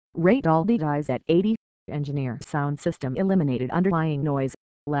Ray Dolby dies at 80. Engineer sound system eliminated underlying noise.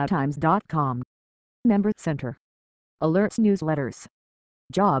 LabTimes.com. Member Center. Alerts, newsletters.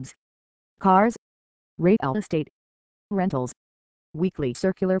 Jobs. Cars. Real estate. Rentals. Weekly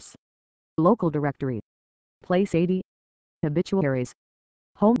circulars. Local directory. Place 80. Obituaries.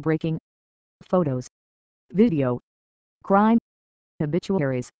 Home breaking. Photos. Video. Crime.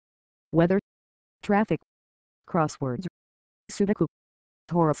 Obituaries. Weather. Traffic. Crosswords. Sudoku.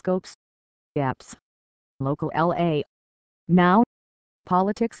 Horoscopes. Apps. Local LA. Now.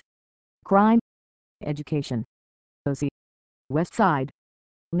 Politics. Crime. Education. OC. West Side.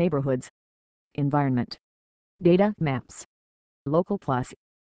 Neighborhoods. Environment. Data maps. Local plus.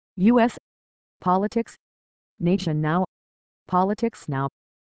 US. Politics. Nation now. Politics now.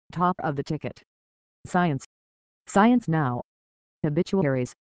 Top of the ticket. Science. Science now.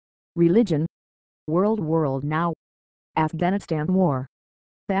 Obituaries. Religion. World now. Afghanistan war.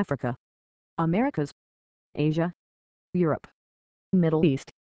 Africa. Americas. Asia. Europe. Middle East.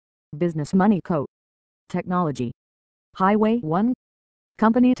 Business money code. Technology. Highway 1.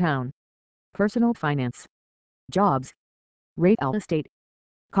 Company town. Personal finance. Jobs. Real estate.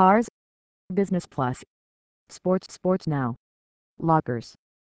 Cars. Business plus. Sports now. Lockers.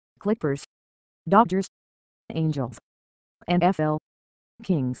 Clippers. Dodgers. Angels. NFL.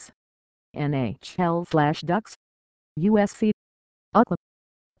 Kings. NHL/Ducks. USC. UCLA.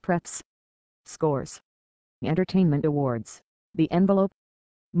 Preps. Scores. Entertainment awards. The envelope.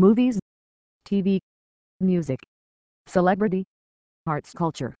 Movies. TV. Music. Celebrity. Arts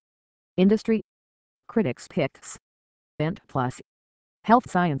culture. Industry. Critics picks. Event plus. Health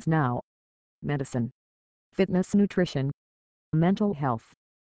science now. Medicine. Fitness nutrition. Mental health.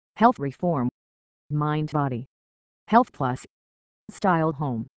 Health reform. Mind body. Health plus. Style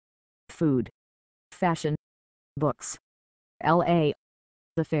home. Food. Fashion. Books. LA.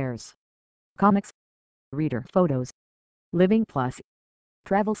 Affairs. Comics. Reader photos. Living plus.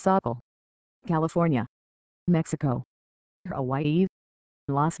 Travel cycle. California. Mexico. Hawaii.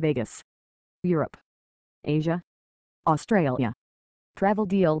 Las Vegas. Europe. Asia. Australia. Travel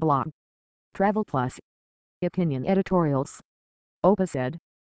deal blog. Travel plus. Opinion editorials. Opus Ed.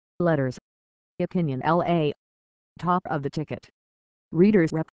 Letters. Opinion LA. Top of the ticket.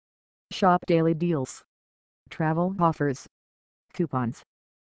 Readers rep. Shop daily deals. Travel offers. Coupons.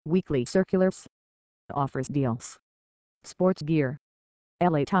 Weekly circulars. Offers deals. Sports gear.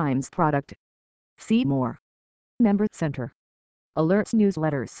 LA Times product. See more. Member Center. Alerts,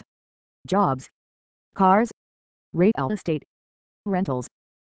 newsletters. Jobs. Cars. Real estate. Rentals.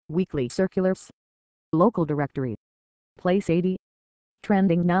 Weekly circulars. Local directory. Place 80.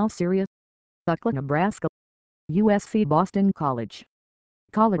 Trending now Syria. UCLA Nebraska. USC Boston College.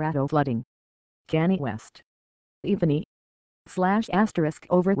 Colorado flooding. Kanye West. Ebony. /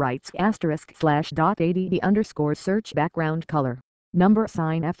 overwrites / 80 the underscore search background color. Number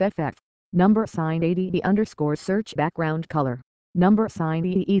sign FFF. Number sign 80 the underscore search background color. Number sign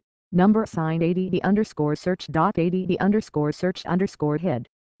EE. Number sign 80 the underscore search dot 80 the underscore search underscore head.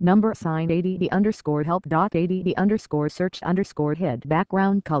 Number sign 80 the underscore help dot 80 the underscore search underscore head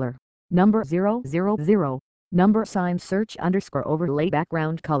background color. Number 000. Number sign search underscore overlay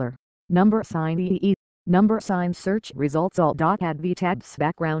background color. Number sign EE. Number sign search results alt dot add v tabs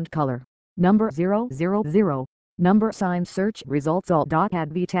background color. Number 000. Number sign search results alt dot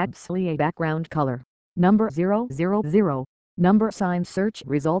add v tabs background color. Number 000. Number sign search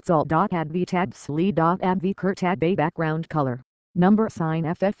results alt dot add v tabs dot add v curt tab a background color. Number sign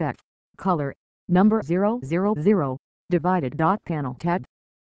FFF. Color. Number 000. Divided dot panel tab.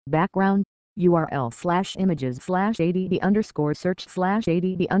 Background. URL /images /80 the underscore search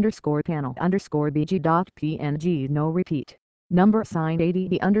 /80 the underscore panel underscore bg dot png no repeat. Number sign 80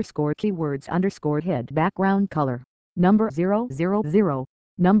 the underscore keywords underscore head background color. Number 000.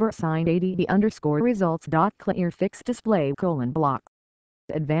 Number sign 80 the underscore results dot clear fixed display block.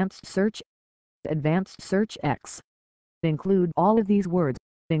 Advanced search. Advanced search X. Include all of these words.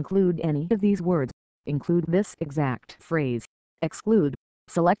 Include any of these words. Include this exact phrase. Exclude.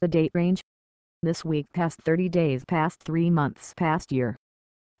 Select the date range. This week, past 30 days, past 3 months, past year.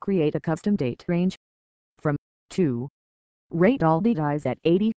 Create a custom date range. From. To. Ray Dolby dies at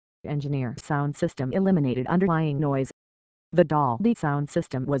 80. Engineer sound system eliminated underlying noise. The Dolby sound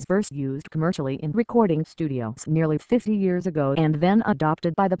system was first used commercially in recording studios nearly 50 years ago and then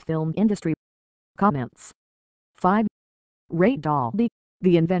adopted by the film industry. Comments. 5. Ray Dolby,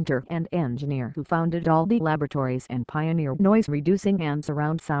 the inventor and engineer who founded Dolby Laboratories and pioneered noise-reducing and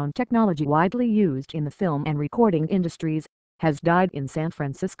surround sound technology widely used in the film and recording industries, has died in San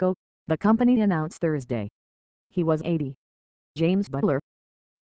Francisco, the company announced Thursday. He was 80. James Butler,